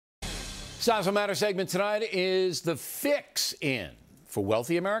Socialism Matter segment tonight is the fix in for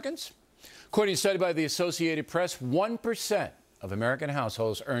wealthy Americans. According to a study by the Associated Press, 1% of American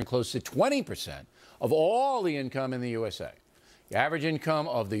households earn close to 20% of all the income in the USA. The average income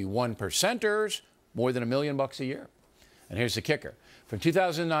of the 1%ers, more than $1 million a year. And here's the kicker. From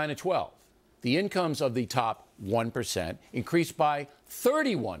 2009 to 12, the incomes of the top 1% increased by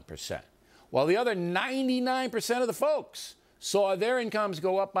 31%, while the other 99% of the folks saw their incomes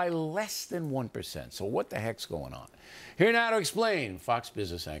go up by less than 1%. So what the heck's going on? Here now to explain, Fox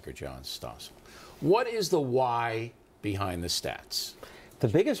Business anchor John Stossel. What is the why behind the stats? The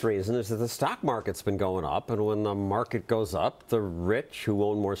biggest reason is that the stock market's been going up, and when the market goes up, the rich who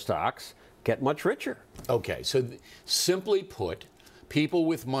own more stocks get much richer. Okay, so simply put, people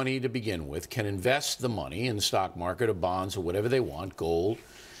with money to begin with can invest the money in the stock market or bonds or whatever they want, gold,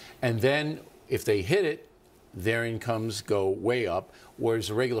 and then if they hit it, their incomes go way up, whereas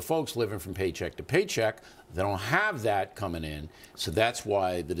the regular folks living from paycheck to paycheck, they don't have that coming in, so that's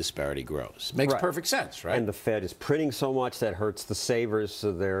why the disparity grows. Makes perfect sense, right? And the Fed is printing so much that hurts the savers,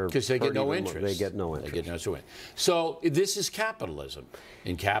 so they're because they get no interest. They get no interest. They get no interest. So this is capitalism.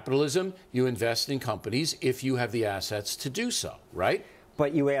 In capitalism, you invest in companies if you have the assets to do so, right?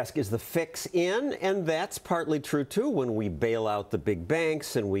 But you ask, is the fix in? And that's partly true, too, when we bail out the big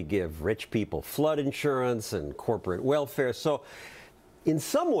banks and we give rich people flood insurance and corporate welfare. So in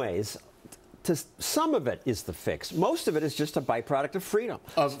some ways, some of it is the fix. Most of it is just a byproduct of freedom.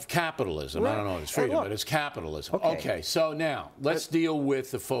 Of capitalism. Right. I don't know if it's freedom, but it's capitalism. Okay, so now let's deal with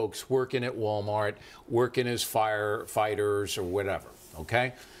the folks working at Walmart, working as firefighters or whatever,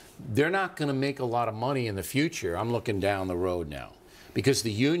 okay? They're not going to make a lot of money in the future. I'm looking down the road now. Because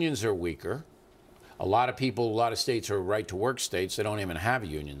the unions are weaker. A lot of people, a lot of states are right-to-work states. They don't even have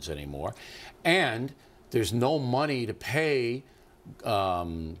unions anymore. And there's no money to pay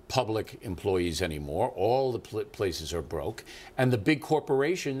public employees anymore. All the places are broke. And the big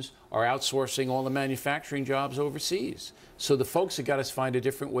corporations are outsourcing all the manufacturing jobs overseas. So the folks have got to find a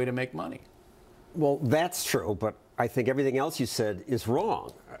different way to make money. Well, that's true, but I think everything else you said is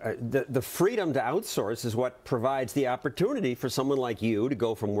wrong. The freedom to outsource is what provides the opportunity for someone like you to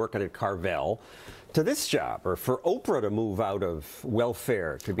go from working at Carvel to this job, or for Oprah to move out of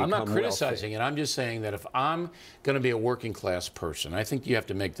welfare to become I'm not criticizing it. I'm just saying that if I'm going to be a working class person, I think you have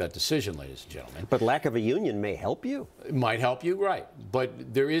to make that decision, ladies and gentlemen. But lack of a union may help you. It might help you, right.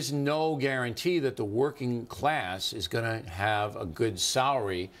 But there is no guarantee that the working class is going to have a good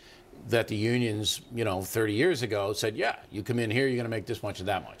salary that the unions, 30 years ago said, yeah, you come in here, you're going to make this much and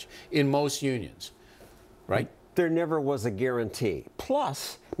that much. In most unions, right? There never was a guarantee.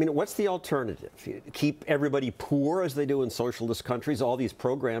 Plus, what's the alternative? You keep everybody poor as they do in socialist countries. All these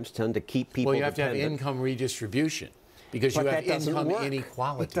programs tend to keep people Well, you have to have income redistribution. Because you have income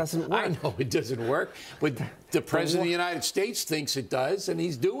inequality. It doesn't work. I know it doesn't work, but the President of the United States thinks it does, and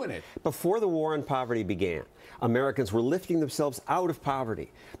he's doing it. Before the war on poverty began, Americans were lifting themselves out of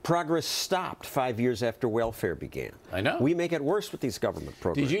poverty. Progress stopped 5 years after welfare began. I know. We make it worse with these government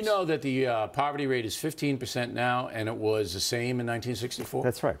programs. Did you know that the poverty rate is 15% now, and it was the same in 1964?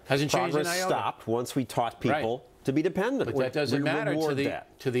 That's right. Hasn't changed an iota. Progress stopped once we taught people to be dependent. But that doesn't matter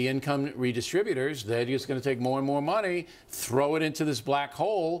to the income redistributors. They're just going to take more and more money, throw it into this black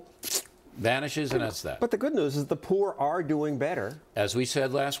hole, vanishes, and that's that. But the good news is the poor are doing better. As we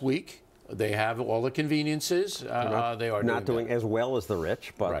said last week, they have all the conveniences. They are not doing as well as the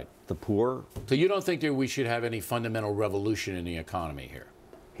rich, but the poor. So you don't think that we should have any fundamental revolution in the economy here?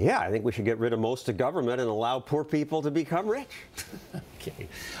 Yeah, I think we should get rid of most of government and allow poor people to become rich. Okay.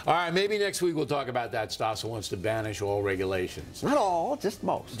 All right, maybe next week we'll talk about that. Stossel wants to banish all regulations. Not all, just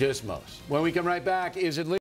most. Just most. When we come right back, is it legal?